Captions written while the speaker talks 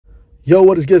Yo,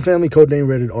 what is good, family? Codename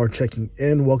Rated R checking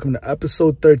in. Welcome to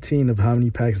episode 13 of How Many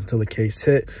Packs Until a Case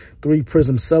Hit. 3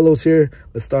 Prizm Cellos here.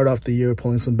 Let's start off the year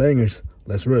pulling some bangers.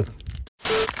 Let's rip.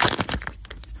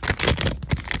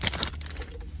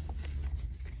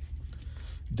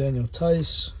 Daniel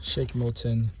Tice, Shake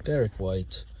Milton, Derek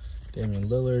White, Damian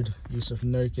Lillard, Yusuf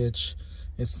Nurkic,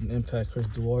 Instant Impact Chris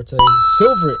Duarte,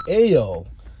 Silver Ayo.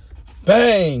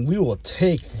 Bang! We will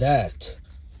take that.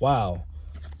 Wow.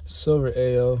 Silver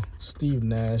Ayo, Steve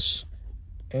Nash,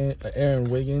 Aaron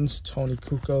Wiggins, Tony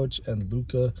Kukoc, and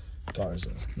Luka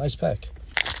Garza. Nice pack.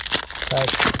 Pack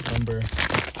number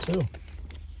 2.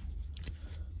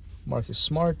 Marcus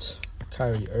Smart,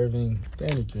 Kyrie Irving,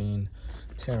 Danny Green,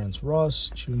 Terrence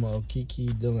Ross, Chuma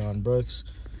Okeke, Dillon Brooks,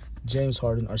 James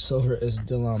Harden. Our silver is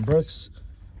Dillon Brooks,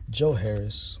 Joe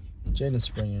Harris, Jaden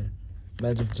Springer,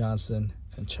 Magic Johnson,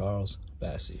 and Charles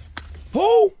Bassey.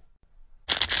 Who?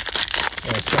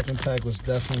 Yeah, second pack was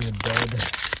definitely a dud.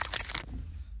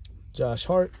 Josh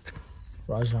Hart,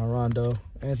 Rajon Rondo,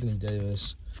 Anthony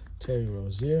Davis, Terry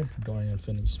Rozier, Dorian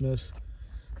Finney-Smith,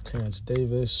 Terrence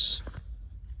Davis,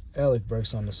 Alec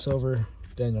Burks on the silver,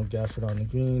 Daniel Gafford on the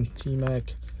green,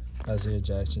 T-Mac, Isaiah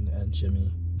Jackson, and Jimmy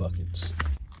Buckets.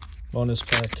 Bonus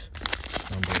pack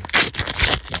number 1.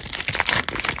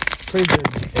 Pretty good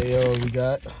AO we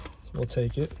got. We'll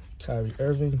take it. Kyrie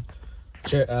Irving,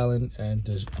 Jarrett Allen, and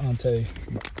DeJounte.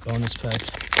 Bonus pack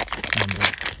number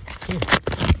 2.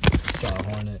 Saw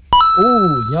Hornet.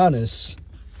 Ooh, Giannis.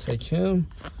 Take him.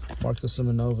 Marcus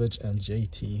Simonovic and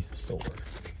JT Thor.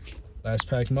 Last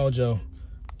pack mojo.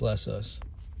 Bless us.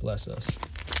 Bless us.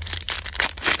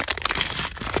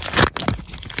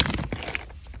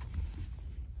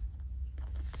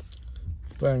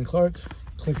 Baron Clark,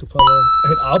 Clint Capella,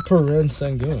 and Alperen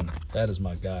Sengun. That is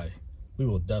my guy. We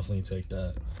will definitely take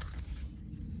that.